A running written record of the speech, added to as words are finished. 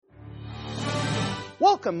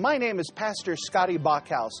Welcome, my name is Pastor Scotty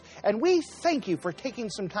Bachhaus, and we thank you for taking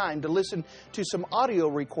some time to listen to some audio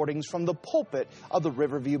recordings from the pulpit of the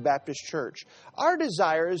Riverview Baptist Church. Our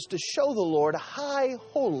desire is to show the Lord high,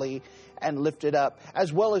 holy, and lifted up,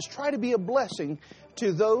 as well as try to be a blessing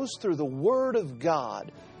to those through the Word of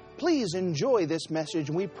God. Please enjoy this message,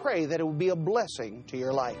 and we pray that it will be a blessing to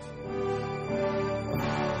your life.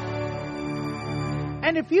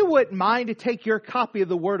 And if you wouldn't mind to take your copy of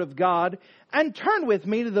the Word of God and turn with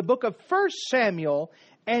me to the book of 1 Samuel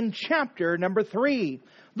and chapter number 3.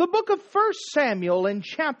 The book of 1 Samuel and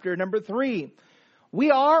chapter number 3.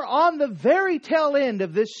 We are on the very tail end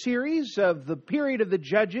of this series of the period of the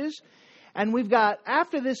Judges. And we've got,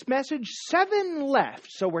 after this message, 7 left.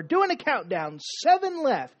 So we're doing a countdown, 7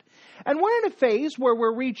 left. And we're in a phase where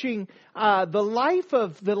we're reaching the life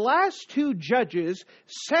of the last 2 judges,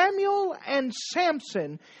 Samuel and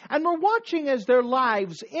Samson. And we're watching as their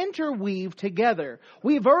lives interweave together.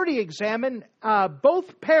 We've already examined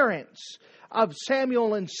both parents of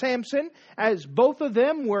Samuel and Samson, as both of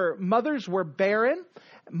them mothers were barren.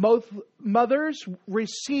 Both mothers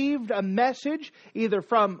received a message either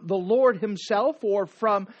from the Lord himself or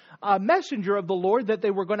from a messenger of the Lord that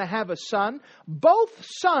they were going to have a son. Both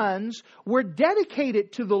sons were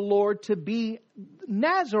dedicated to the Lord to be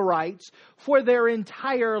Nazarites for their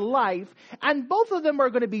entire life. And both of them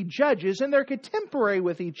are going to be judges, and they're contemporary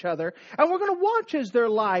with each other. And we're going to watch as their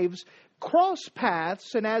lives cross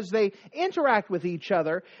paths and as they interact with each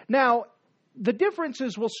other. Now, the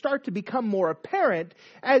differences will start to become more apparent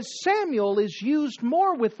as Samuel is used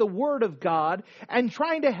more with the Word of God and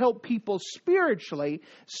trying to help people spiritually.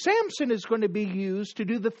 Samson is going to be used to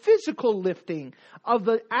do the physical lifting of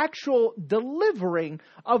the actual delivering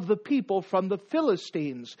of the people from the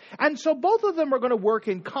Philistines. And so both of them are going to work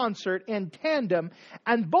in concert, in tandem,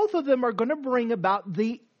 and both of them are going to bring about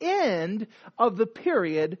the end of the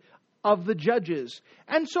period of the Judges.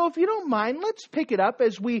 And so if you don't mind, let's pick it up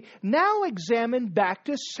as we now examine back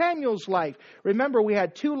to Samuel's life. Remember, we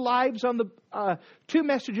had 2 messages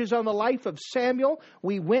on the life of Samuel.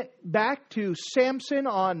 We went back to Samson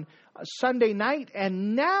on Sunday night,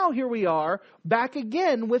 and now here we are back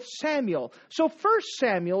again with Samuel. So 1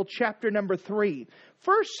 Samuel chapter number 3.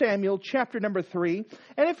 1 Samuel chapter number 3,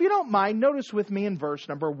 and if you don't mind, notice with me in verse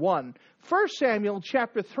number 1. 1 Samuel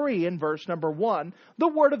chapter 3 and verse number 1, the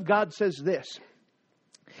Word of God says this.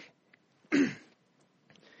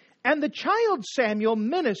 And the child Samuel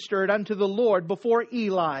ministered unto the Lord before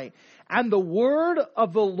Eli, and the word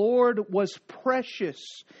of the Lord was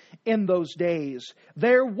precious in those days.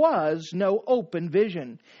 There was no open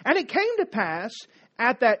vision. And it came to pass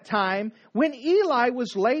at that time, when Eli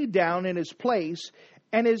was laid down in his place,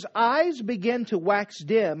 and his eyes began to wax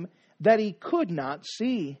dim, that he could not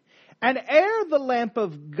see. And ere the lamp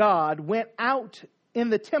of God went out in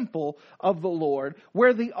the temple of the Lord,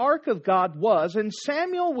 where the ark of God was, and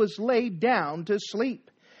Samuel was laid down to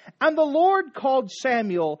sleep. And the Lord called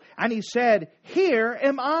Samuel, and he said, Here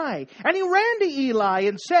am I. And he ran to Eli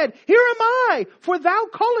and said, Here am I, for thou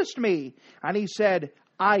callest me. And he said,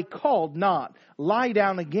 I called not. Lie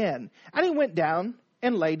down again. And he went down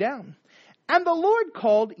and lay down. And the Lord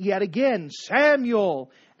called yet again,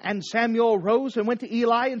 Samuel. And Samuel rose and went to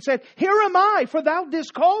Eli and said, Here am I, for thou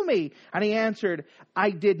didst call me. And he answered, I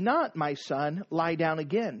did not, my son, lie down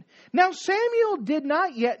again. Now Samuel did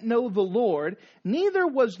not yet know the Lord, neither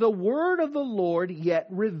was the word of the Lord yet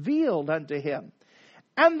revealed unto him.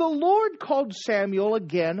 And the Lord called Samuel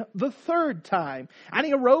again the 3rd time. And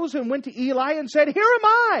he arose and went to Eli and said, Here am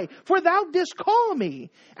I, for thou didst call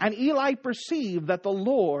me. And Eli perceived that the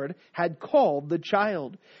Lord had called the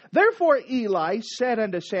child. Therefore Eli said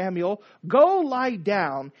unto Samuel, Go lie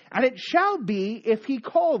down, and it shall be, if he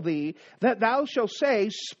call thee, that thou shalt say,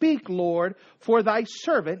 Speak, Lord, for thy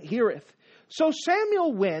servant heareth. So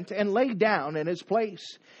Samuel went and lay down in his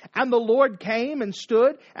place. And the Lord came and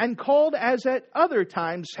stood and called as at other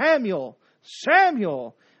times, Samuel,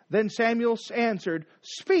 Samuel. Then Samuel answered,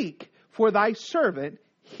 Speak, for thy servant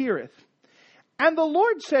heareth. And the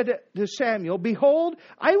Lord said to Samuel, Behold,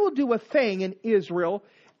 I will do a thing in Israel,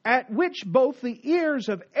 at which both the ears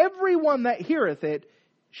of every one that heareth it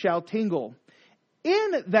shall tingle.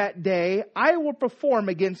 In that day I will perform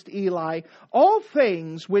against Eli all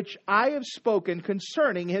things which I have spoken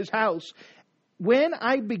concerning his house. When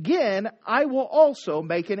I begin, I will also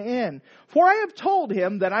make an end. For I have told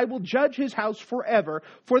him that I will judge his house forever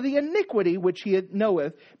for the iniquity which he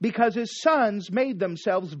knoweth, because his sons made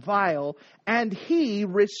themselves vile, and he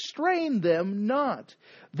restrained them not.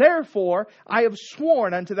 Therefore I have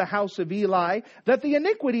sworn unto the house of Eli that the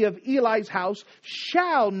iniquity of Eli's house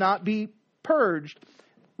shall not be purged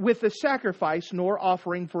with the sacrifice nor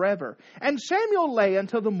offering forever. And Samuel lay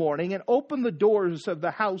until the morning and opened the doors of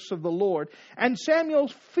the house of the Lord. And Samuel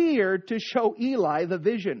feared to show Eli the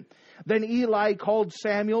vision. Then Eli called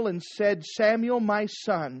Samuel and said, Samuel, my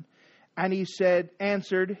son. And he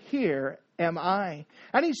answered, Here am I.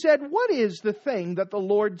 And he said, What is the thing that the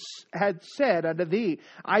Lord had said unto thee?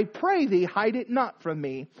 I pray thee, hide it not from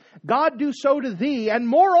me. God do so to thee, and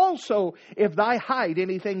more also, if thou hide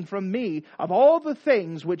anything from me of all the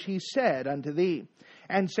things which he said unto thee.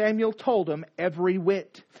 And Samuel told him every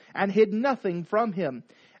whit, and hid nothing from him.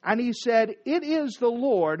 And he said, It is the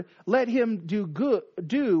Lord, let him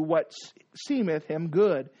do what seemeth him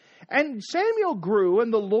good. And Samuel grew,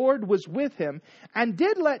 and the Lord was with him, and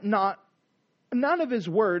did let none of his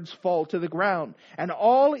words fall to the ground. And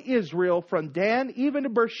all Israel from Dan even to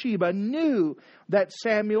Beersheba knew that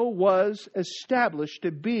Samuel was established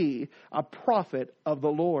to be a prophet of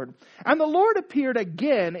the Lord. And the Lord appeared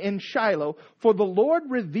again in Shiloh, for the Lord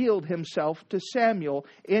revealed himself to Samuel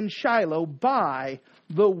in Shiloh by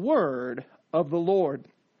the word of the Lord.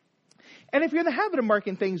 And if you're in the habit of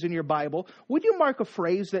marking things in your Bible, would you mark a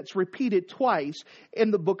phrase that's repeated twice in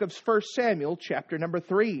the book of 1 Samuel chapter number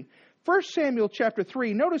 3? 1 Samuel chapter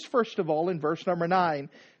 3, notice first of all in verse number 9,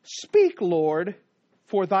 Speak, Lord,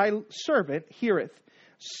 for thy servant heareth.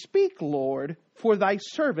 Speak, Lord, for thy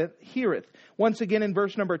servant heareth. Once again in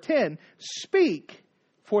verse number 10, Speak,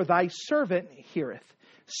 for thy servant heareth.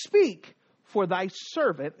 Speak, for thy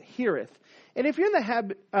servant heareth. And if you're in the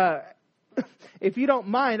habit... if you don't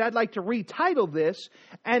mind, I'd like to retitle this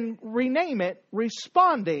and rename it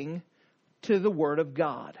Responding to the Word of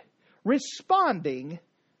God. Responding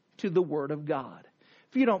to the Word of God.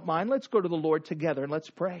 If you don't mind, let's go to the Lord together and let's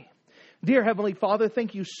pray. Dear Heavenly Father,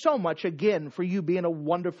 thank you so much again for you being a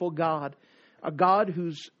wonderful God. A God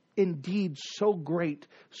who's indeed so great,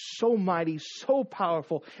 so mighty, so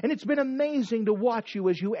powerful. And it's been amazing to watch you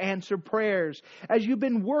as you answer prayers, as you've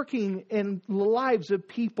been working in the lives of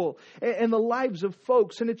people and the lives of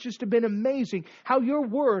folks. And it's just been amazing how your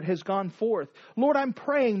word has gone forth. Lord, I'm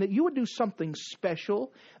praying that you would do something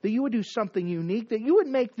special, that you would do something unique, that you would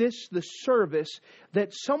make this the service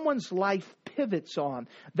that someone's life pivots on,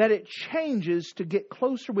 that it changes to get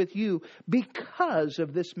closer with you because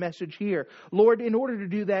of this message here. Lord, in order to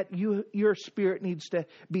do that, your Spirit needs to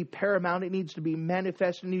be paramount. It needs to be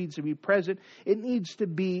manifest. It needs to be present. It needs to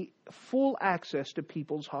be full access to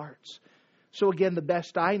people's hearts. So again, the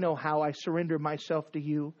best I know how, I surrender myself to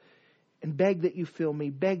you and beg that you fill me,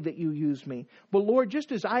 beg that you use me. But Lord,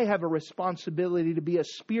 just as I have a responsibility to be a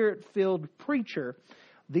Spirit-filled preacher,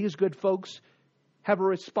 these good folks have a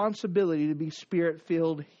responsibility to be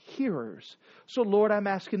Spirit-filled hearers. So Lord, I'm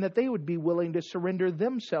asking that they would be willing to surrender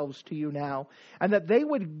themselves to you now, and that they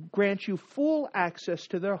would grant you full access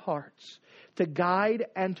to their hearts, to guide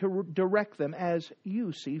and to direct them as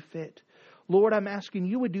you see fit. Lord, I'm asking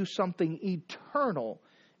you would do something eternal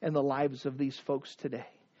in the lives of these folks today.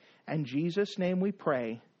 In Jesus' name we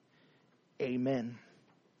pray. Amen.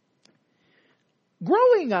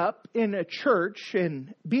 Growing up in a church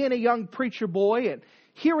and being a young preacher boy and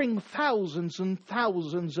hearing thousands and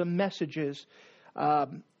thousands of messages,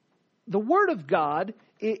 the Word of God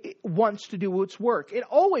it wants to do its work. It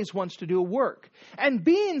always wants to do a work. And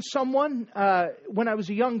being someone, when I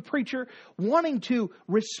was a young preacher, wanting to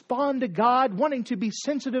respond to God, wanting to be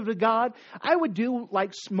sensitive to God, I would do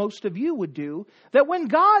like most of you would do, that when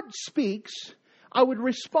God speaks, I would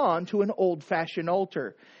respond to an old-fashioned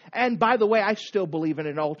altar. And by the way, I still believe in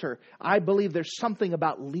an altar. I believe there's something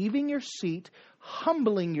about leaving your seat,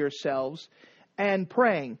 humbling yourselves, and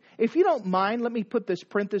praying. If you don't mind, let me put this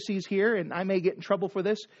parentheses here, and I may get in trouble for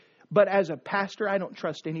this, but as a pastor, I don't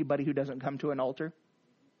trust anybody who doesn't come to an altar.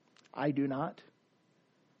 I do not.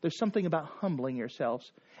 There's something about humbling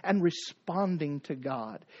yourselves and responding to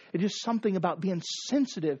God. It is something about being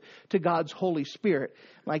sensitive to God's Holy Spirit.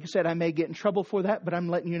 Like I said, I may get in trouble for that, but I'm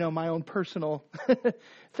letting you know my own personal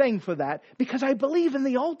thing for that. Because I believe in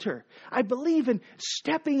the altar. I believe in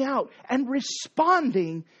stepping out and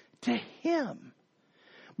responding to Him.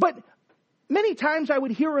 But many times I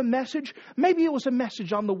would hear a message. Maybe it was a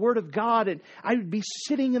message on the Word of God, and I would be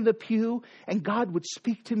sitting in the pew and God would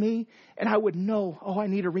speak to me, and I would know, I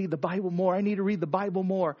need to read the Bible more. I need to read the Bible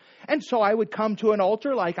more. And so I would come to an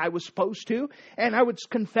altar like I was supposed to, and I would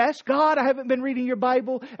confess, God, I haven't been reading your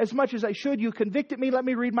Bible as much as I should. You convicted me. Let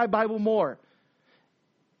me read my Bible more.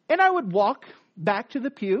 And I would walk back to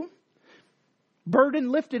the pew,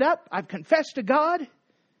 burden lifted up. I've confessed to God.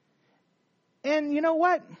 And you know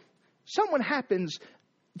what? Someone happens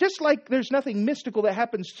just like there's nothing mystical that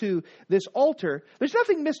happens to this altar, there's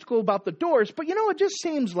nothing mystical about the doors. But it just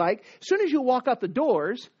seems like as soon as you walk out the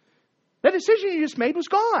doors, the decision you just made was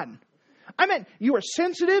gone. I mean, you were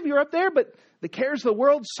sensitive, you're up there, but the cares of the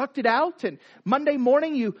world sucked it out. And Monday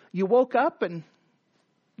morning you woke up and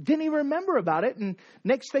didn't even remember about it. And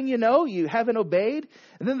next thing you know, you haven't obeyed.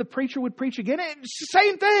 And then the preacher would preach again. And it's the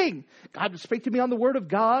same thing. God would speak to me on the Word of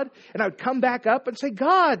God. And I would come back up and say,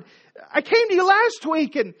 God, I came to you last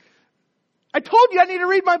week and I told you I need to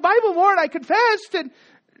read my Bible more, and I confessed. And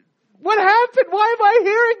what happened? Why am I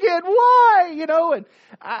here again? Why? And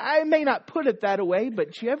I may not put it that way,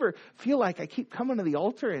 but do you ever feel like I keep coming to the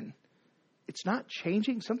altar and it's not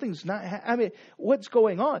changing? Something's not, what's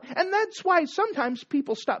going on? And that's why sometimes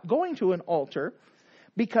people stop going to an altar,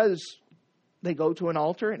 because they go to an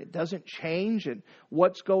altar and it doesn't change and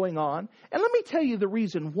what's going on. And let me tell you the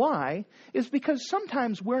reason why is because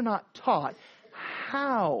sometimes we're not taught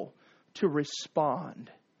how to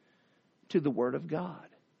respond to the Word of God.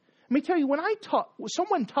 Let me tell you, when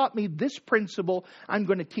someone taught me this principle I'm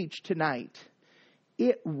going to teach tonight,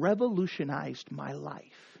 it revolutionized my life.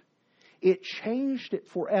 It changed it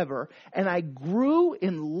forever. And I grew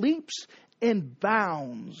in leaps and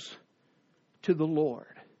bounds to the Lord.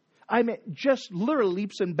 I mean, just literal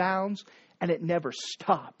leaps and bounds, and it never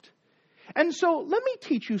stopped. And so let me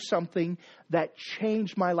teach you something that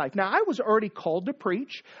changed my life. Now, I was already called to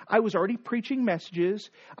preach. I was already preaching messages.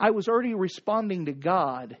 I was already responding to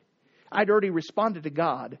God. I'd already responded to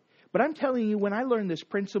God. But I'm telling you, when I learned this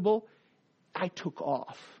principle, I took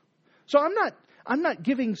off. So I'm not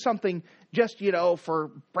giving something just,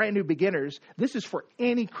 for brand new beginners. This is for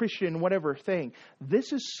any Christian, whatever thing.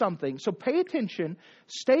 This is something. So pay attention.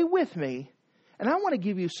 Stay with me. And I want to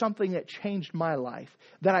give you something that changed my life,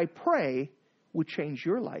 that I pray would change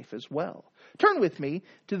your life as well. Turn with me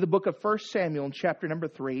to the book of 1 Samuel in chapter number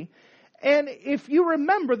 3. And if you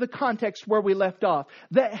remember the context where we left off,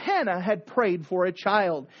 that Hannah had prayed for a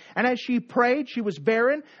child. And as she prayed, she was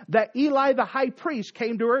barren, that Eli the high priest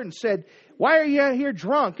came to her and said, "Why are you here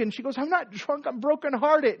drunk?" And she goes, "I'm not drunk, I'm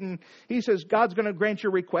brokenhearted." And he says, "God's going to grant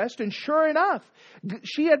your request." And sure enough,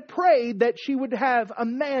 she had prayed that she would have a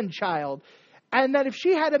man-child. And that if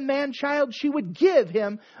she had a man-child, she would give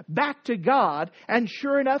him back to God. And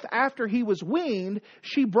sure enough, after he was weaned,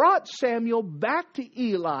 she brought Samuel back to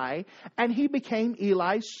Eli, and he became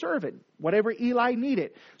Eli's servant, whatever Eli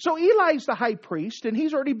needed. So Eli's the high priest, and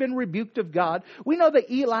he's already been rebuked of God. We know that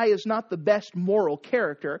Eli is not the best moral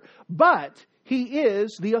character, but he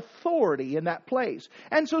is the authority in that place.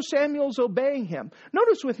 And so Samuel's obeying him.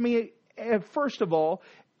 Notice with me, first of all,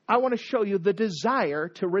 I want to show you the desire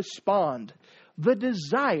to respond. The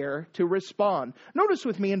desire to respond. Notice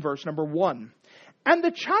with me in verse number 1. And the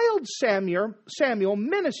child Samuel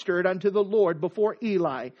ministered unto the Lord before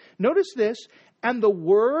Eli. Notice this. And the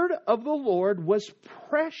word of the Lord was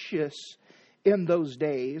precious in those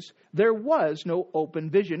days. There was no open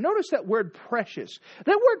vision. Notice that word precious.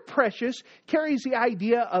 That word precious carries the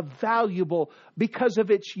idea of valuable because of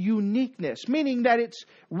its uniqueness, meaning that it's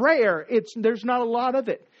rare. There's not a lot of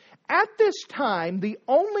it. At this time, the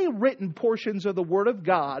only written portions of the Word of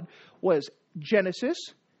God was Genesis,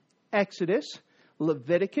 Exodus,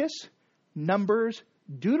 Leviticus, Numbers,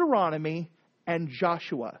 Deuteronomy, and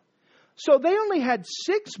Joshua. So they only had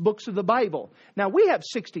 6 books of the Bible. Now we have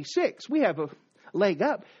 66. We have a leg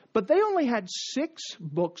up. But they only had 6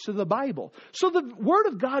 books of the Bible. So the Word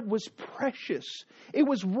of God was precious. It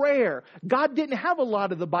was rare. God didn't have a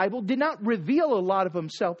lot of the Bible, did not reveal a lot of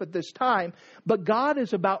Himself at this time. But God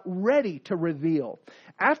is about ready to reveal.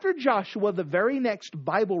 After Joshua, the very next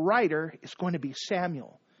Bible writer is going to be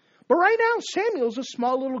Samuel. But right now, Samuel's a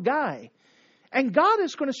small little guy. And God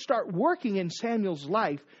is going to start working in Samuel's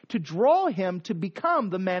life to draw him to become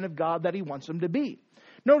the man of God that He wants him to be.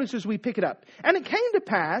 Notice as we pick it up. And it came to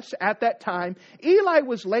pass at that time, Eli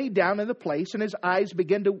was laid down in the place, and his eyes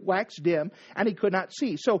began to wax dim, and he could not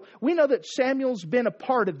see. So we know that Samuel's been a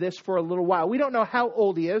part of this for a little while. We don't know how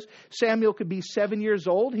old he is. Samuel could be 7 years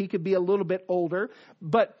old. He could be a little bit older.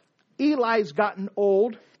 But Eli's gotten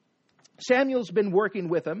old. Samuel's been working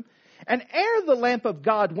with him. And ere the lamp of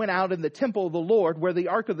God went out in the temple of the Lord, where the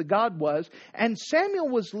ark of the God was, and Samuel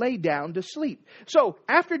was laid down to sleep. So,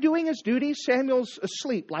 after doing his duties, Samuel's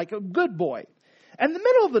asleep like a good boy. And in the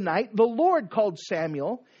middle of the night, the Lord called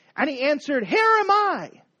Samuel, and he answered, "Here am I."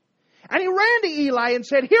 And he ran to Eli and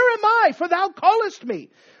said, "Here am I, for thou callest me."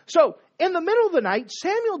 So, in the middle of the night,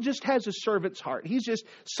 Samuel just has a servant's heart. He's just,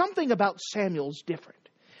 something about Samuel's different.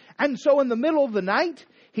 And so in the middle of the night,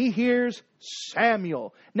 he hears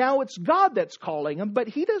Samuel. Now it's God that's calling him, but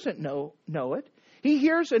he doesn't know it. He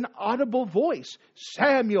hears an audible voice,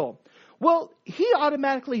 Samuel. Well, he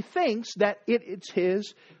automatically thinks that it's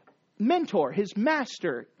his mentor, his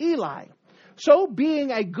master, Eli. So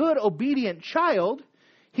being a good, obedient child,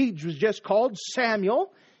 he was just called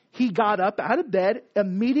Samuel. He got up out of bed,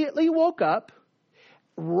 immediately woke up,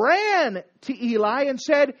 ran to Eli and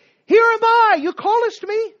said, "Here am I, you callest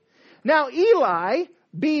me?" Now Eli,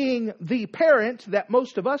 being the parent that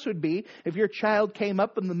most of us would be, if your child came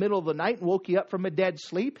up in the middle of the night and woke you up from a dead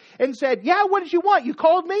sleep and said, "Yeah, what did you want? You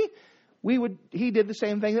called me?" He did the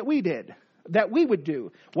same thing that we would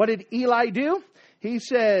do. What did Eli do? He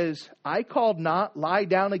says, "I called not, lie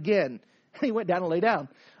down again." And he went down and lay down.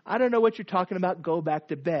 "I don't know what you're talking about. Go back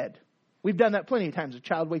to bed." We've done that plenty of times. A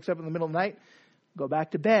child wakes up in the middle of the night. Go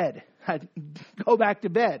back to bed. Go back to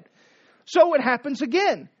bed. So it happens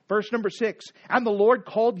again. Verse number 6. And the Lord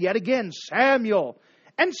called yet again, Samuel.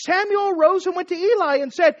 And Samuel arose and went to Eli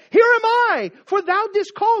and said, "Here am I, for thou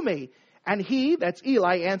didst call me." And he, that's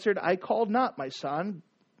Eli, answered, "I called not, my son.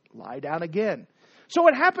 Lie down again." So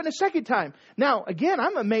it happened a second time. Now, again,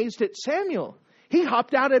 I'm amazed at Samuel. He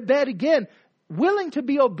hopped out of bed again, willing to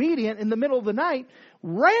be obedient in the middle of the night,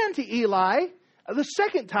 ran to Eli the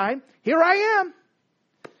second time. "Here I am.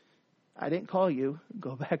 I didn't call you.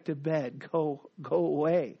 Go back to bed. Go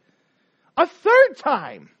away." A third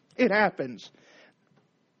time it happens.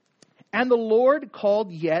 And the Lord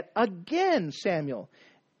called yet again Samuel.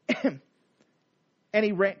 And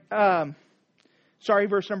he ran,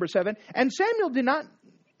 verse number 7. And Samuel did not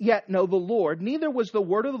yet know the Lord, neither was the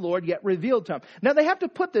word of the Lord yet revealed to him. Now they have to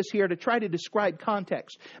put this here to try to describe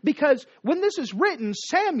context. Because when this is written,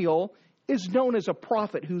 Samuel is known as a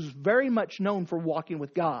prophet who's very much known for walking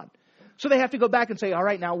with God. So they have to go back and say, all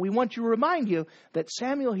right, now we want you to remind you that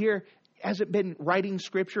Samuel here hasn't been writing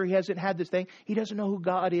scripture. He hasn't had this thing. He doesn't know who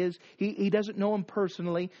God is. He doesn't know him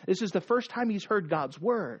personally. This is the first time he's heard God's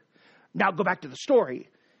word. Now go back to the story.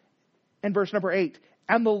 And verse number 8.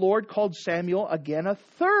 And the Lord called Samuel again a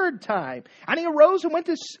third time. And he arose and went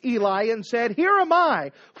to Eli and said, "Here am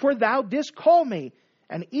I, for thou didst call me."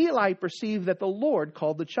 And Eli perceived that the Lord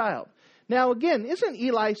called the child. Now again, isn't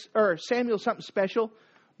Samuel something special?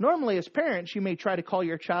 Normally as parents, you may try to call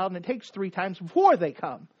your child and it takes 3 times before they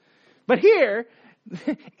come. But here,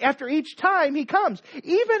 after each time he comes,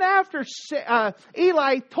 even after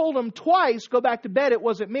Eli told him twice, "Go back to bed, it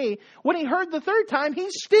wasn't me," when he heard the third time, he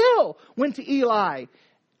still went to Eli,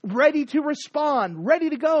 ready to respond, ready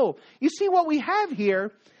to go. You see, what we have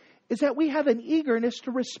here is that we have an eagerness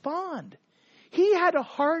to respond. He had a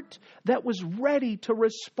heart that was ready to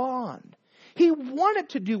respond. He wanted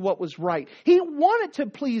to do what was right. He wanted to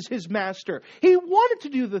please his master. He wanted to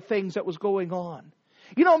do the things that was going on.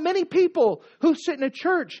 You know, many people who sit in a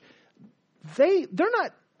church,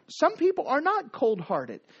 some people are not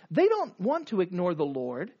cold-hearted. They don't want to ignore the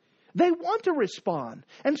Lord. They want to respond.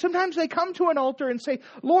 And sometimes they come to an altar and say,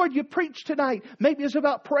 "Lord, you preached tonight. Maybe it's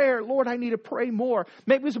about prayer. Lord, I need to pray more.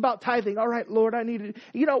 Maybe it's about tithing. All right, Lord, I need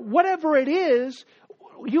to," whatever it is,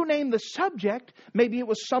 you name the subject. Maybe it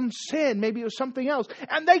was some sin. Maybe it was something else.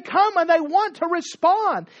 And they come and they want to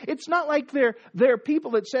respond. It's not like they're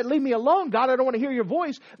people that said, "Leave me alone, God, I don't want to hear your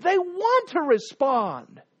voice." They want to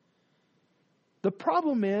respond. The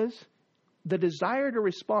problem is the desire to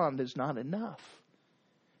respond is not enough.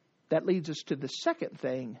 That leads us to the second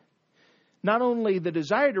thing. Not only the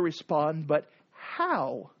desire to respond, but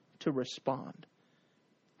how to respond.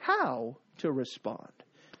 How to respond.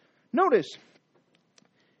 Notice,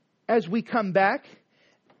 as we come back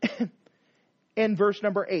in verse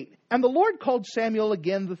number 8. And the Lord called Samuel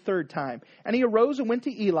again the third time. And he arose and went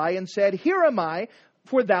to Eli and said, "Here am I,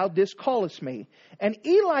 for thou didst callest me." And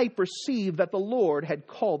Eli perceived that the Lord had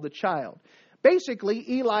called the child. Basically,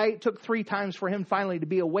 Eli took 3 times for him finally to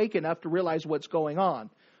be awake enough to realize what's going on.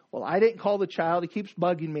 Well, I didn't call the child. He keeps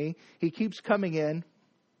bugging me. He keeps coming in.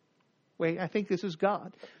 Wait, I think this is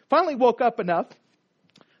God. Finally woke up enough.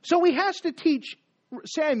 So he has to teach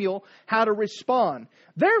Samuel how to respond.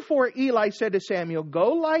 Therefore Eli said to Samuel,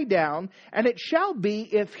 "Go lie down, and it shall be,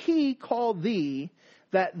 if he call thee,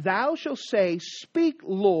 that thou shalt say, Speak,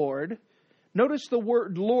 Lord." Notice the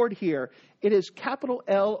word Lord here. It is capital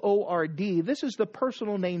Lord. This is the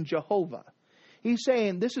personal name Jehovah. He's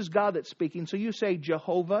saying, this is God that's speaking. So you say,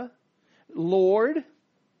 Jehovah, Lord,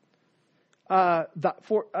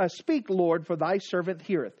 speak, Lord, for thy servant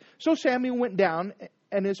heareth. So Samuel went down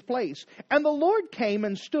in his place. And the Lord came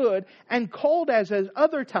and stood and called as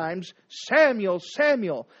other times, "Samuel,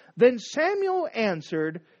 Samuel." Then Samuel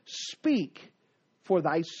answered, "Speak, for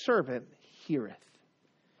thy servant heareth."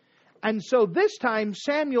 And so this time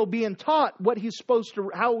Samuel, being taught how he's supposed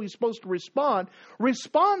to respond,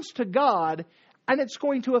 responds to God And it's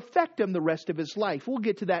going to affect him the rest of his life. We'll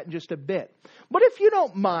get to that in just a bit. But if you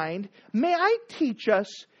don't mind, may I teach us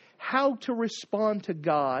how to respond to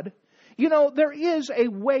God? You know, there is a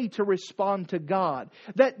way to respond to God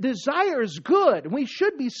that desires good. We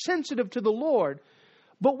should be sensitive to the Lord.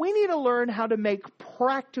 But we need to learn how to make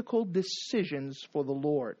practical decisions for the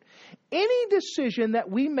Lord. Any decision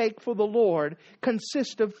that we make for the Lord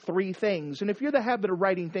consists of three things. And if you're in the habit of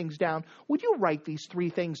writing things down, would you write these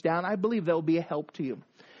three things down? I believe they'll be a help to you.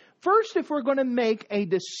 First, if we're going to make a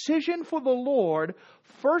decision for the Lord,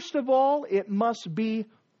 first of all, it must be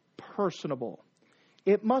personable.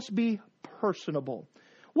 It must be personable.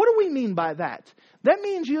 What do we mean by that? That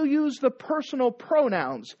means you use the personal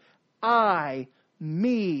pronouns. I,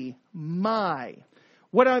 me, my.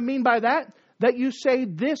 What do I mean by that? That you say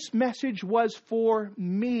this message was for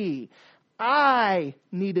me. I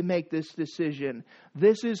need to make this decision.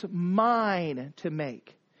 This is mine to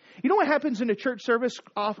make. You know what happens in a church service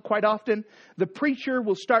quite often? The preacher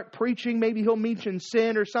will start preaching. Maybe he'll mention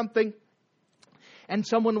sin or something. And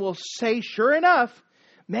someone will say, sure enough,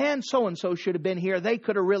 man, so-and-so should have been here. They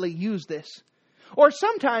could have really used this. Or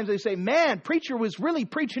sometimes they say, man, preacher was really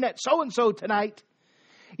preaching at so-and-so tonight.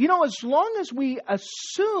 You know, as long as we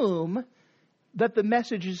assume that the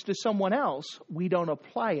message is to someone else, we don't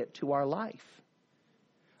apply it to our life.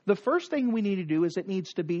 The first thing we need to do is it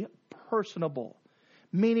needs to be personable,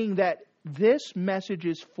 meaning that this message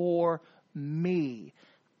is for me.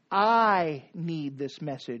 I need this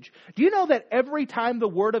message. Do you know that every time the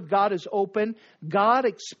Word of God is open, God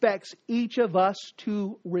expects each of us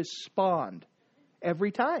to respond?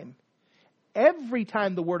 Every time. Every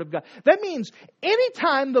time the Word of God. That means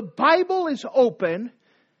anytime the Bible is open,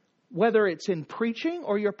 whether it's in preaching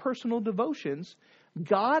or your personal devotions,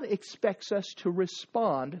 God expects us to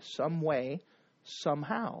respond some way,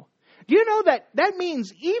 somehow. Do you know that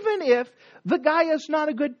means even if the guy is not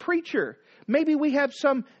a good preacher, maybe we have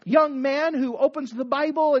some young man who opens the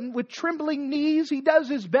Bible and with trembling knees, he does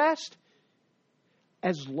his best.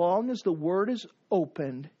 As long as the Word is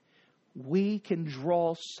opened, we can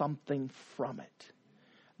draw something from it.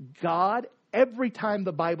 God, every time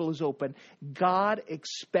the Bible is open, God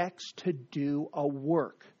expects to do a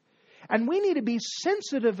work. And we need to be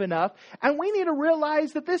sensitive enough, and we need to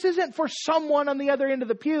realize that this isn't for someone on the other end of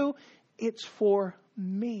the pew. It's for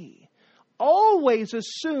me. Always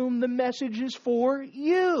assume the message is for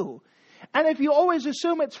you. And if you always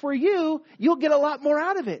assume it's for you, you'll get a lot more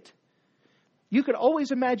out of it. You could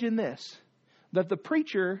always imagine this, that the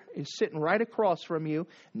preacher is sitting right across from you,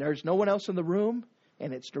 and there's no one else in the room,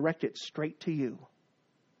 and it's directed straight to you.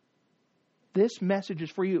 This message is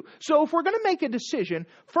for you. So if we're going to make a decision,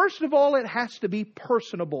 first of all, it has to be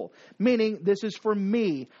personable, meaning this is for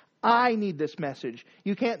me. I need this message.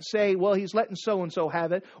 You can't say, well, he's letting so-and-so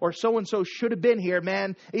have it, or so-and-so should have been here,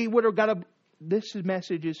 man. He would have got a... This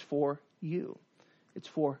message is for you. It's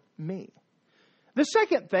for me. The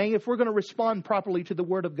second thing, if we're going to respond properly to the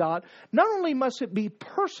Word of God, not only must it be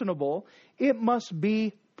personable, it must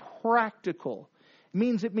be practical.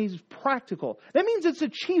 It means practical. That means it's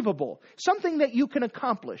achievable, something that you can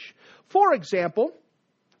accomplish. For example,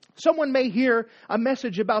 someone may hear a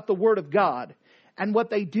message about the Word of God, and what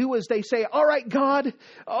they do is they say, all right, God,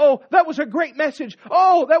 oh, that was a great message.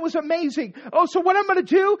 Oh, that was amazing. Oh, so what I'm going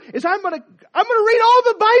to do is I'm going to read all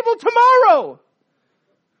the Bible tomorrow.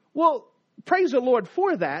 Well, praise the Lord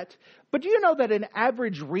for that. But do you know that an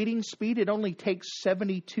average reading speed, it only takes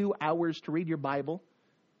 72 hours to read your Bible?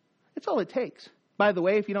 That's all it takes. By the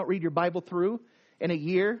way, if you don't read your Bible through in a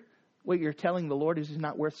year, what you're telling the Lord is He's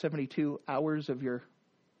not worth 72 hours of your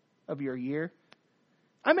year.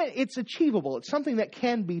 I mean, it's achievable. It's something that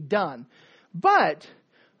can be done. But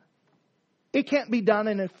it can't be done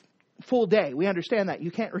in a full day. We understand that.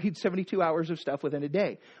 You can't read 72 hours of stuff within a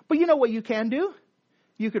day. But you know what you can do?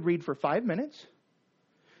 You could read for 5 minutes.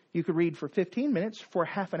 You could read for 15 minutes, for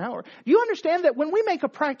half an hour. Do you understand that when we make a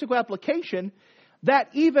practical application, that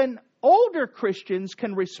even older Christians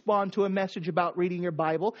can respond to a message about reading your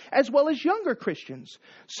Bible, as well as younger Christians?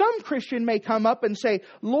 Some Christian may come up and say,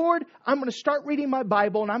 Lord, I'm going to start reading my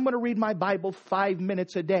Bible, and I'm going to read my Bible 5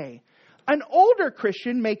 minutes a day. An older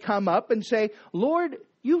Christian may come up and say, Lord,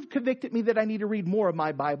 you've convicted me that I need to read more of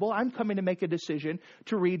my Bible. I'm coming to make a decision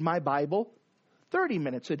to read my Bible 30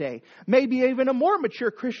 minutes a day. Maybe even a more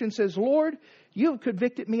mature Christian says, Lord, you've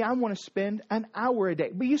convicted me. I want to spend an hour a day.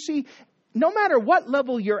 But you see, no matter what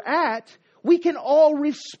level you're at, we can all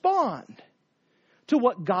respond to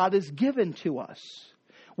what God has given to us.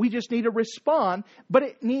 We just need to respond, but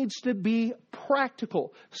it needs to be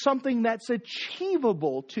practical, something that's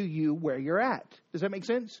achievable to you where you're at. Does that make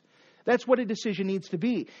sense? That's what a decision needs to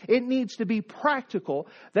be. It needs to be practical.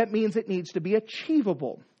 That means it needs to be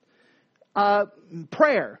achievable.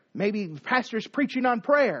 Prayer. Maybe the pastor's preaching on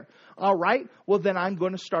prayer. All right. Well, then I'm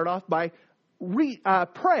going to start off by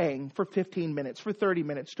praying for 15 minutes, for 30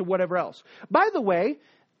 minutes, to whatever else. By the way,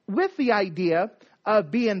 with the idea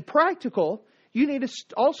of being practical, you need to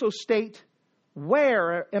also state,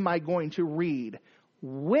 where am I going to read?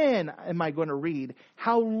 When am I going to read?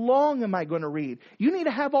 How long am I going to read? You need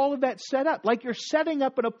to have all of that set up, like you're setting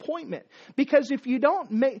up an appointment. Because if you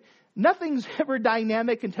don't nothing's ever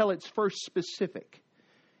dynamic until it's first specific.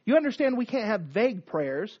 You understand, we can't have vague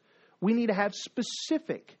prayers. We need to have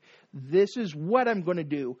specific. This is what I'm going to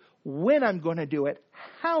do, when I'm going to do it,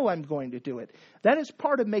 how I'm going to do it. That is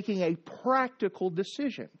part of making a practical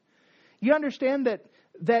decision. You understand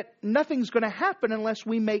that nothing's going to happen unless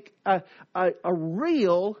we make a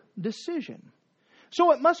real decision.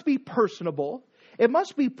 So it must be personable. It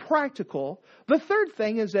must be practical. The third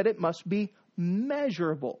thing is that it must be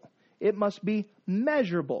measurable. It must be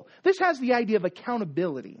measurable. This has the idea of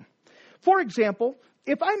accountability. For example,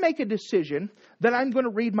 if I make a decision that I'm going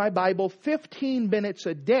to read my Bible 15 minutes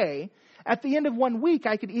a day, at the end of 1 week,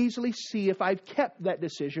 I could easily see if I've kept that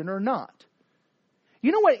decision or not.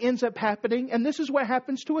 You know what ends up happening? And this is what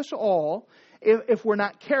happens to us all if we're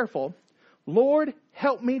not careful. Lord,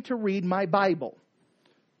 help me to read my Bible.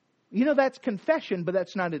 You know, that's confession, but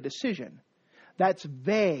that's not a decision. That's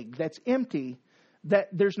vague. That's empty. That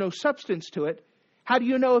there's no substance to it. How do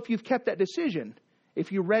you know if you've kept that decision?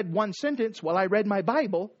 If you read one sentence, well, I read my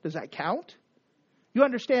Bible, does that count? You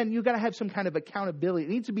understand, you've got to have some kind of accountability. It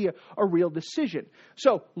needs to be a real decision.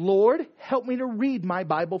 So, Lord, help me to read my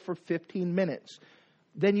Bible for 15 minutes.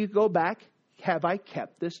 Then you go back, have I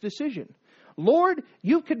kept this decision? Lord,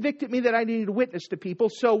 you've convicted me that I need to witness to people.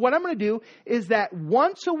 So what I'm going to do is that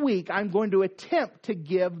once a week, I'm going to attempt to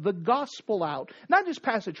give the gospel out. Not just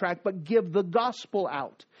pass a tract, but give the gospel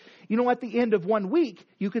out. You know, at the end of 1 week,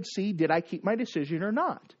 you could see, did I keep my decision or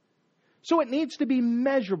not? So it needs to be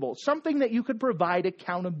measurable, something that you could provide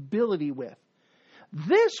accountability with.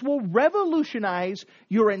 This will revolutionize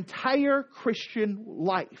your entire Christian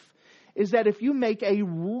life. Is that if you make a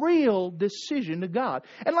real decision to God.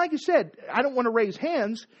 And like I said, I don't want to raise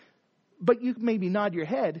hands, but you maybe nod your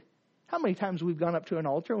head. How many times we've gone up to an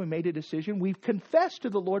altar and we made a decision, we've confessed to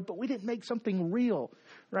the Lord, but we didn't make something real,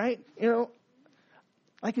 right? You know,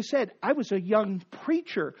 like I said, I was a young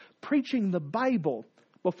preacher preaching the Bible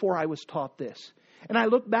before I was taught this. And I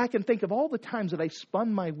look back and think of all the times that I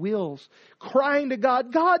spun my wheels, crying to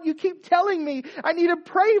God, God, you keep telling me I need to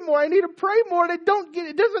pray more. I need to pray more. And it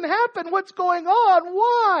doesn't happen. What's going on?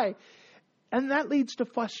 Why? And that leads to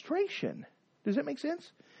frustration. Does that make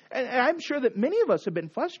sense? And I'm sure that many of us have been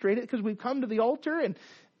frustrated because we've come to the altar and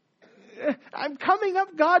I'm coming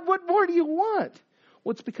up, God, what more do you want?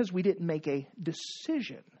 Well, it's because we didn't make a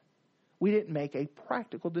decision. We didn't make a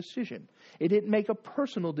practical decision. It didn't make a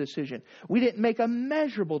personal decision. We didn't make a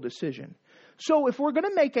measurable decision. So if we're going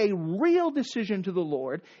to make a real decision to the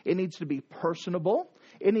Lord, it needs to be personable,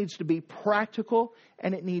 it needs to be practical,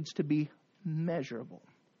 and it needs to be measurable.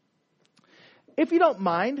 If you don't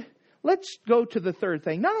mind, let's go to the third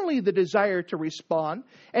thing. Not only the desire to respond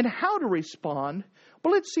and how to respond,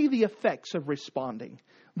 but let's see the effects of responding.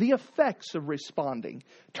 The effects of responding.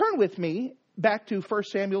 Turn with me back to 1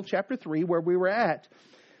 Samuel chapter 3 where we were at.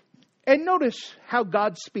 And notice how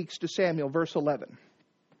God speaks to Samuel, verse 11.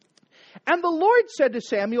 And the Lord said to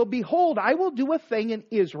Samuel, behold, I will do a thing in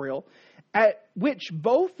Israel at which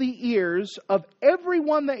both the ears of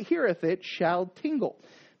everyone that heareth it shall tingle.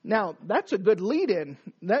 Now, that's a good lead-in.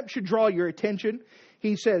 That should draw your attention.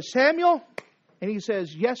 He says, Samuel, and he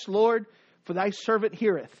says, yes, Lord, for thy servant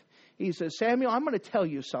heareth. He says, Samuel, I'm going to tell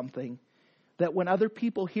you something that when other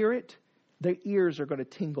people hear it, their ears are going to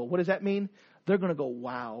tingle. What does that mean? They're going to go,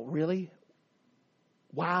 wow, really?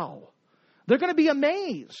 Wow. They're going to be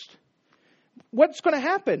amazed. What's going to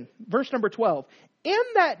happen? Verse number 12. In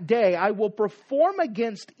that day I will perform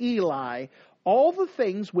against Eli all the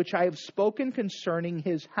things which I have spoken concerning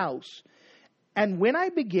his house. And when I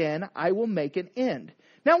begin, I will make an end.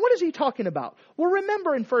 Now, what is he talking about? Well,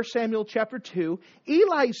 remember in 1 Samuel chapter 2,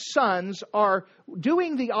 Eli's sons are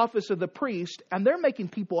doing the office of the priest, and they're making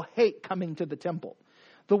people hate coming to the temple.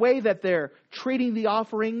 The way that they're treating the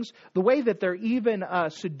offerings, the way that they're even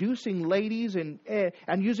seducing ladies and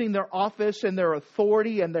using their office and their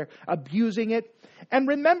authority, and they're abusing it. And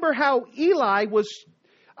remember how Eli was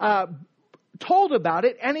told about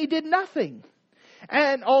it, and he did nothing.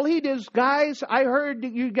 And all he did is, guys, I heard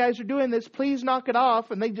that you guys are doing this. Please knock it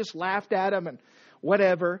off. And they just laughed at him and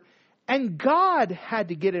whatever. And God had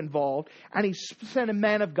to get involved. And he sent a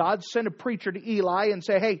man of God, sent a preacher to Eli and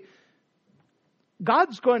say, hey,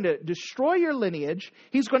 God's going to destroy your lineage.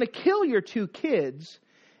 He's going to kill your 2 kids.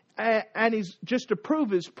 And he's just to prove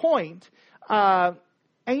his point. And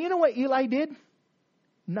you know what Eli did?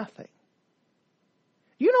 Nothing.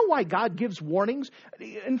 You know why God gives warnings?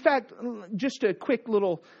 In fact, just a quick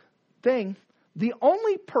little thing. The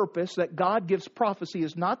only purpose that God gives prophecy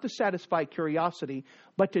is not to satisfy curiosity,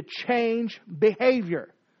 but to change behavior.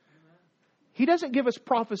 He doesn't give us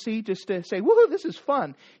prophecy just to say, woohoo, this is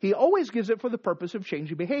fun. He always gives it for the purpose of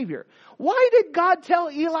changing behavior. Why did God tell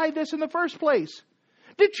Eli this in the first place?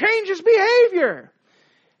 To change his behavior.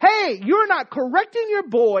 Hey, you're not correcting your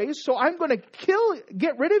boys, so I'm going to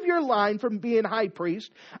get rid of your line from being high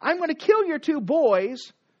priest. I'm going to kill your 2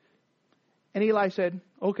 boys. And Eli said,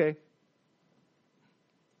 okay.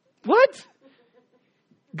 What?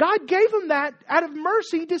 God gave him that out of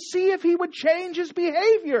mercy to see if he would change his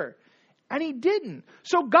behavior. And he didn't.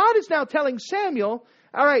 So God is now telling Samuel,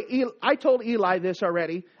 all right, I told Eli this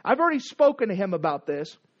already. I've already spoken to him about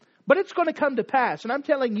this. But it's going to come to pass. And I'm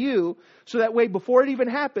telling you, so that way before it even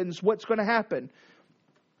happens, what's going to happen.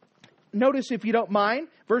 Notice, if you don't mind,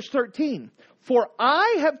 verse 13. For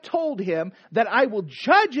I have told him that I will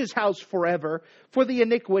judge his house forever for the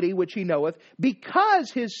iniquity which he knoweth,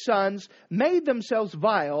 because his sons made themselves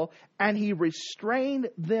vile, and he restrained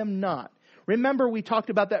them not. Remember, we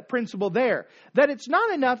talked about that principle there, that it's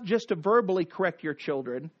not enough just to verbally correct your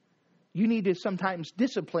children. You need to sometimes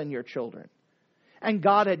discipline your children. And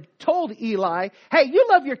God had told Eli, hey, you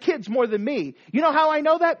love your kids more than me. You know how I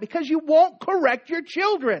know that? Because you won't correct your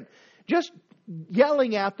children. Just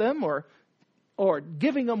yelling at them or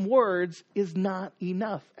giving them words is not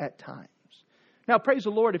enough at times. Now, praise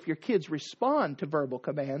the Lord if your kids respond to verbal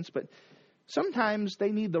commands, but sometimes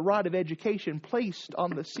they need the rod of education placed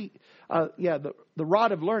on the seat. The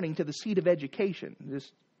rod of learning to the seat of education.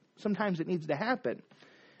 Sometimes it needs to happen.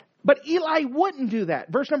 But Eli wouldn't do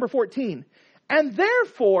that. Verse number 14. And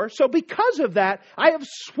therefore, so because of that, I have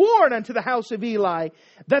sworn unto the house of Eli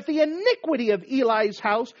that the iniquity of Eli's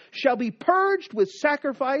house shall be purged with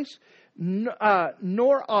sacrifice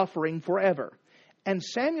nor offering forever. And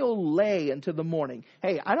Samuel lay until the morning.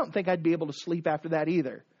 Hey, I don't think I'd be able to sleep after that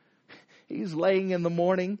either. He's laying in the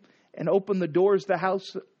morning and opened the doors of the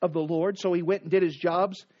house of the Lord. So he went and did his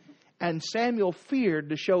jobs. And Samuel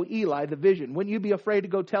feared to show Eli the vision. Wouldn't you be afraid to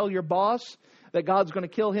go tell your boss that God's going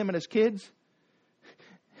to kill him and his kids?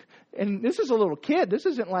 And this is a little kid. This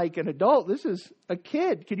isn't like an adult. This is a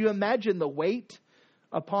kid. Can you imagine the weight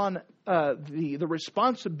upon the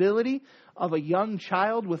responsibility of a young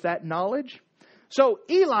child with that knowledge? So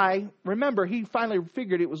Eli, remember, he finally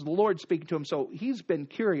figured it was the Lord speaking to him. So he's been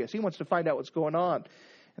curious. He wants to find out what's going on.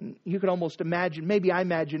 And you can almost imagine, maybe I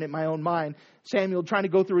imagine it in my own mind, Samuel trying to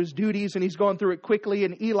go through his duties, and he's going through it quickly,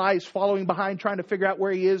 and Eli's following behind trying to figure out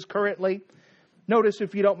where he is currently. Notice,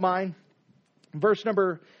 if you don't mind, verse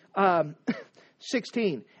number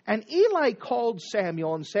 16. And Eli called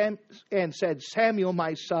Samuel and said, Samuel,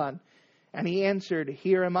 my son. And he answered,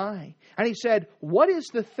 Here am I. And he said, What is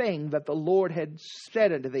the thing that the Lord had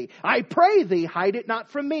said unto thee? I pray thee, hide it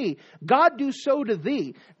not from me. God do so to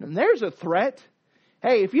thee. And there's a threat.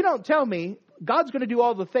 Hey, if you don't tell me, God's going to do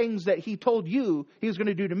all the things that he told you he was going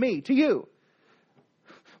to do to me, to you.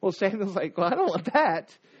 Well, Samuel's like, well, I don't want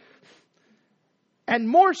that. And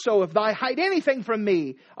more so, if thou hide anything from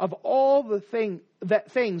me of all the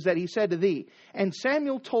things that he said to thee. And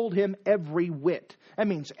Samuel told him every whit. That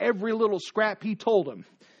means every little scrap he told him.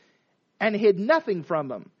 And hid nothing from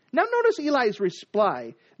him. Now notice Eli's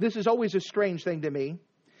reply. This is always a strange thing to me.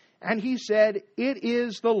 And he said, It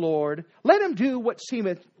is the Lord. Let him do what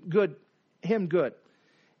seemeth him good.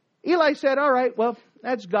 Eli said, all right, well,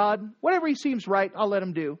 that's God. Whatever he seems right, I'll let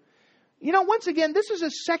him do. You know, once again, this is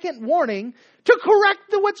a second warning to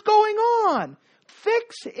correct what's going on.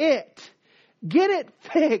 Fix it. Get it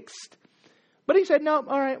fixed. But he said, no,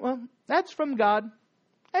 all right, well, that's from God.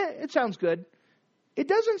 It sounds good. It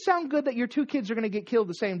doesn't sound good that your two kids are going to get killed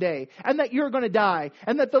the same day, and that you're going to die,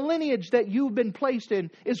 and that the lineage that you've been placed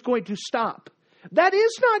in is going to stop. That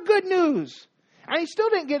is not good news. And he still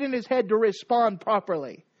didn't get in his head to respond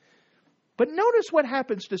properly. But notice what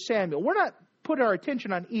happens to Samuel. We're not putting our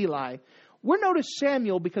attention on Eli. We're notice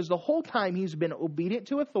Samuel because the whole time he's been obedient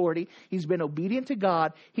to authority. He's been obedient to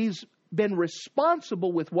God. He's been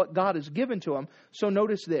responsible with what God has given to him. So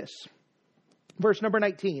notice this. Verse number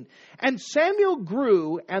 19. And Samuel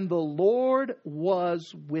grew, and the Lord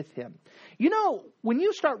was with him. You know, when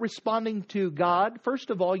you start responding to God, first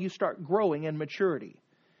of all, you start growing in maturity.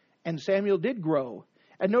 And Samuel did grow.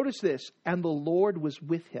 And notice this. And the Lord was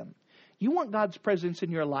with him. You want God's presence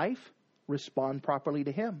in your life? Respond properly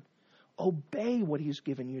to Him. Obey what He's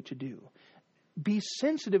given you to do. Be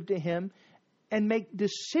sensitive to Him and make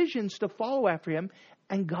decisions to follow after Him,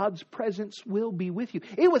 and God's presence will be with you.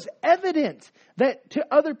 It was evident that to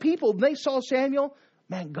other people, when they saw Samuel,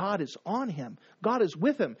 man, God is on him. God is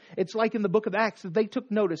with him. It's like in the book of Acts that they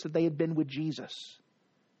took notice that they had been with Jesus.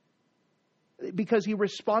 Because he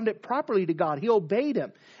responded properly to God. He obeyed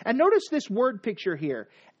Him. And notice this word picture here.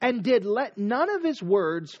 And did let none of his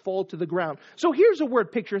words fall to the ground. So here's a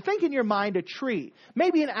word picture. Think in your mind a tree.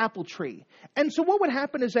 Maybe an apple tree. And so what would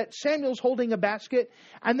happen is that Samuel's holding a basket.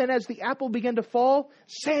 And then as the apple began to fall,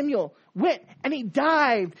 Samuel went and he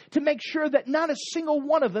dived to make sure that not a single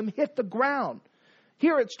one of them hit the ground.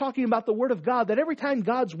 Here it's talking about the Word of God. That every time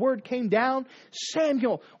God's Word came down,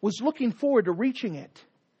 Samuel was looking forward to reaching it.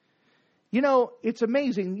 You know, it's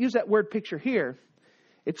amazing. Use that word picture here.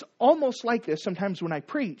 It's almost like this sometimes when I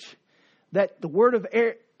preach, that the word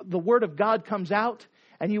of God comes out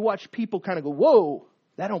and you watch people kind of go, whoa,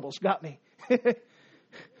 that almost got me.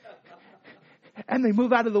 And they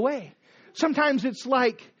move out of the way. Sometimes it's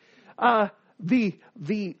like the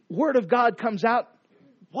Word of God comes out.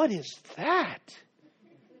 What is that?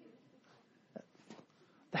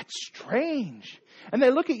 That's strange. And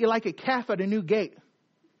they look at you like a calf at a new gate.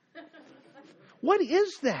 What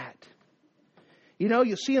is that? You know,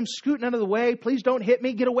 you see him scooting out of the way. Please don't hit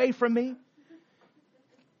me. Get away from me.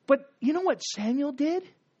 But you know what Samuel did?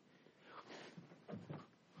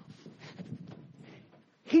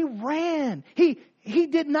 He ran. He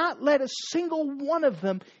did not let a single one of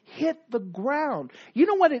them hit the ground. You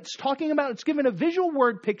know what it's talking about? It's given a visual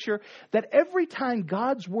word picture that every time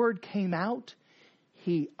God's Word came out,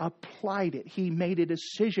 He applied it. He made a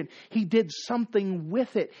decision. He did something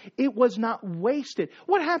with it. It was not wasted.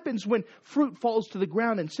 What happens when fruit falls to the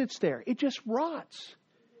ground and sits there? It just rots.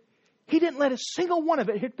 He didn't let a single one of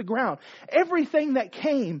it hit the ground. Everything that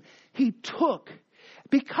came, He took.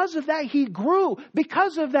 Because of that, he grew.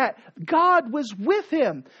 Because of that, God was with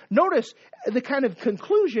him. Notice the kind of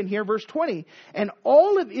conclusion here, verse 20. And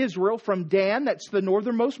all of Israel from Dan, that's the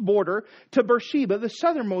northernmost border, to Beersheba, the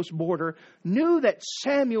southernmost border, knew that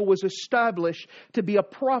Samuel was established to be a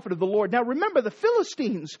prophet of the Lord. Now remember, the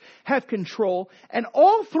Philistines have control, and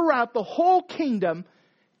all throughout the whole kingdom,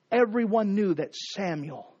 everyone knew that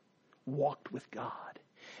Samuel walked with God.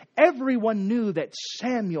 Everyone knew that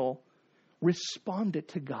Samuel responded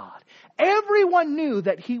to God. Everyone knew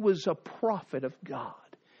that he was a prophet of God.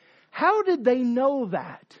 How did they know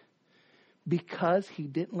that? Because he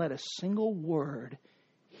didn't let a single word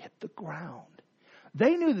hit the ground.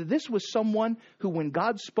 They knew that this was someone who, when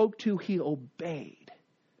God spoke to, he obeyed.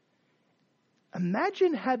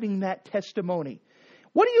 Imagine having that testimony.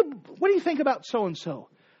 What do you think about so-and-so?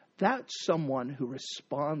 That's someone who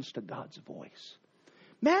responds to God's voice.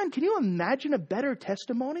 Man, can you imagine a better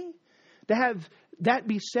testimony? To have that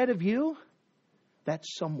be said of you?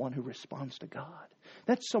 That's someone who responds to God.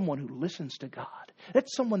 That's someone who listens to God.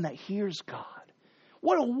 That's someone that hears God.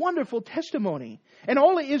 What a wonderful testimony. And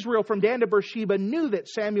all of Israel from Dan to Beersheba knew that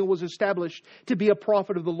Samuel was established to be a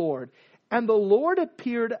prophet of the Lord. And the Lord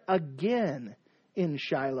appeared again in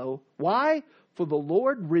Shiloh. Why? For the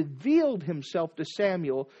Lord revealed himself to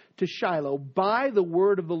Samuel to Shiloh by the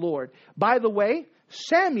word of the Lord. By the way,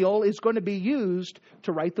 Samuel is going to be used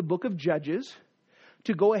to write the book of Judges,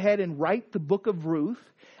 to go ahead and write the book of Ruth,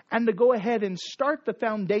 and to go ahead and start the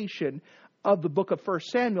foundation of the book of 1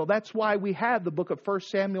 Samuel. That's why we have the book of 1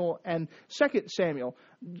 Samuel and 2 Samuel.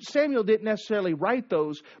 Samuel didn't necessarily write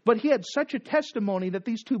those, but he had such a testimony that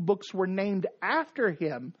these two books were named after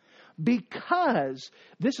him, because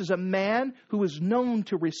this is a man who is known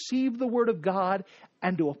to receive the word of God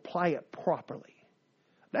and to apply it properly.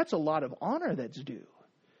 That's a lot of honor that's due.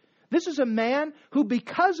 This is a man who,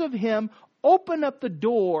 because of him, opened up the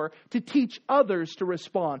door to teach others to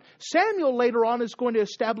respond. Samuel later on is going to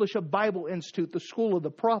establish a Bible Institute, the School of the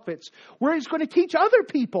Prophets, where he's going to teach other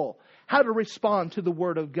people how to respond to the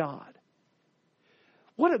Word of God.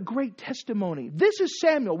 What a great testimony. This is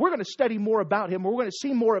Samuel. We're going to study more about him. We're going to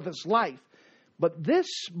see more of his life. But this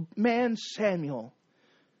man, Samuel,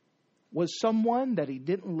 was someone that he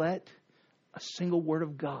didn't let a single word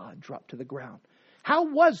of God drop to the ground.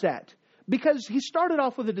 How was that? Because he started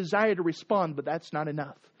off with a desire to respond, but that's not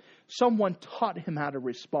enough. Someone taught him how to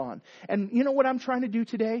respond. And you know what I'm trying to do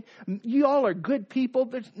today? You all are good people.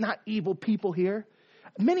 There's not evil people here.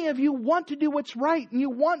 Many of you want to do what's right, and you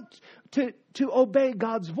want to obey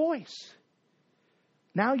God's voice.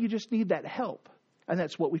 Now you just need that help. And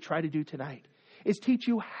that's what we try to do tonight, is teach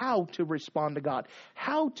you how to respond to God,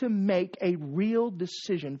 how to make a real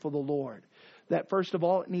decision for the Lord. that first of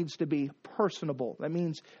all, it needs to be personable. That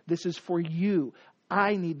means this is for you.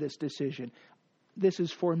 I need this decision. This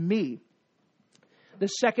is for me. The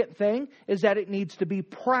second thing is that it needs to be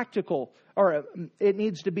practical, or it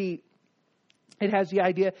needs to be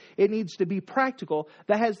practical.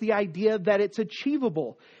 That has the idea that it's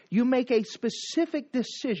achievable. You make a specific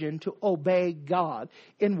decision to obey God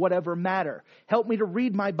in whatever matter. Help me to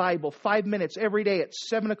read my Bible 5 minutes every day at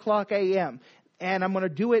 7 o'clock a.m. And I'm going to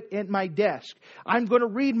do it at my desk. I'm going to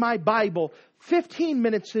read my Bible 15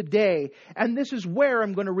 minutes a day. And this is where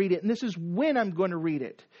I'm going to read it. And this is when I'm going to read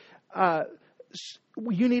it.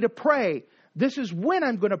 You need to pray. This is when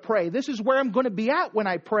I'm going to pray. This is where I'm going to be at when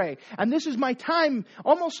I pray. And this is my time,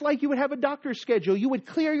 almost like you would have a doctor's schedule. You would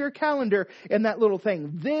clear your calendar in that little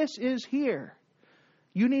thing. This is here.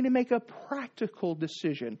 You need to make a practical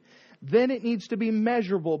decision. Then it needs to be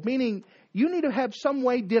measurable, meaning you need to have some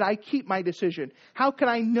way, did I keep my decision? How can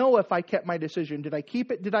I know if I kept my decision? Did I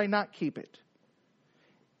keep it? Did I not keep it?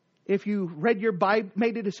 If you read your Bible,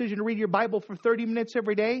 made a decision to read your Bible for 30 minutes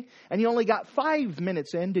every day, and you only got 5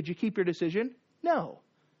 minutes in, did you keep your decision? No.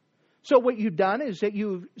 So what you've done is that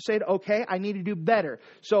you've said, okay, I need to do better.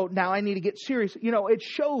 So now I need to get serious. It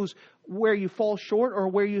shows where you fall short or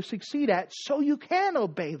where you succeed at, so you can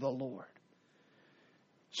obey the Lord.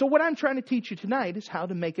 So what I'm trying to teach you tonight is how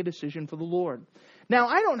to make a decision for the Lord. Now,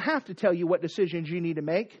 I don't have to tell you what decisions you need to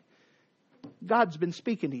make. God's been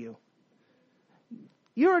speaking to you.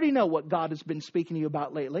 You already know what God has been speaking to you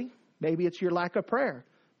about lately. Maybe it's your lack of prayer.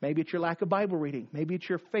 Maybe it's your lack of Bible reading. Maybe it's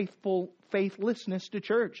your faithlessness to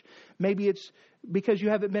church. Maybe it's because you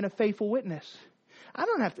haven't been a faithful witness. I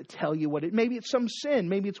don't have to tell you maybe it's some sin.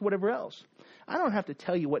 Maybe it's whatever else. I don't have to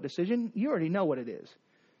tell you what decision. You already know what it is.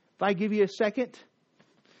 If I give you a second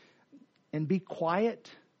and be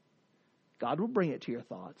quiet, God will bring it to your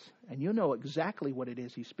thoughts. And you'll know exactly what it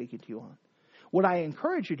is He's speaking to you on. What I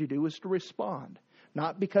encourage you to do is to respond.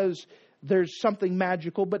 Not because there's something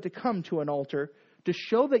magical, but to come to an altar, to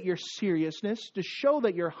show that your seriousness, to show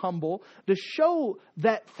that you're humble, to show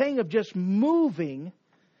that thing of just moving,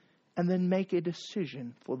 and then make a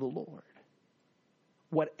decision for the Lord.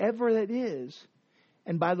 Whatever that is,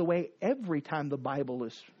 and by the way, every time the Bible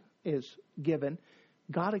is given,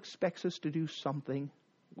 God expects us to do something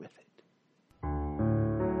with it.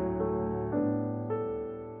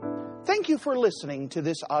 Thank you for listening to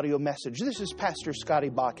this audio message. This is Pastor Scotty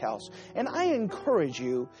Bachhaus, and I encourage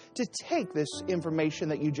you to take this information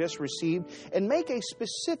that you just received and make a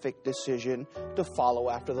specific decision to follow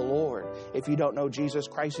after the Lord. If you don't know Jesus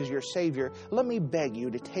Christ as your Savior, let me beg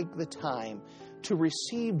you to take the time to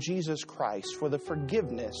receive Jesus Christ for the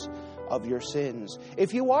forgiveness of your sins.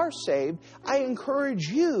 If you are saved, I encourage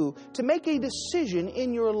you to make a decision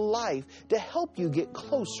in your life to help you get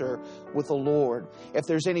closer with the Lord. If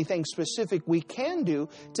there's anything specific we can do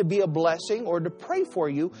to be a blessing or to pray for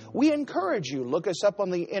you, we encourage you. Look us up on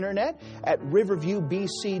the internet at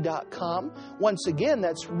riverviewbc.com. Once again,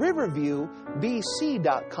 that's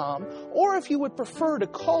riverviewbc.com. Or if you would prefer to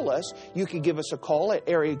call us, you can give us a call at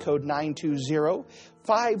area code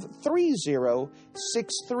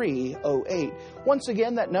 920-530-6308. Once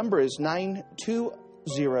again, that number is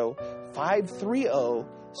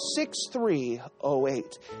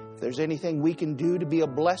 920-530-6308. If there's anything we can do to be a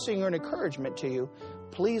blessing or an encouragement to you,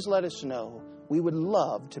 please let us know. We would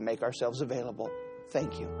love to make ourselves available.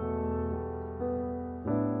 Thank you.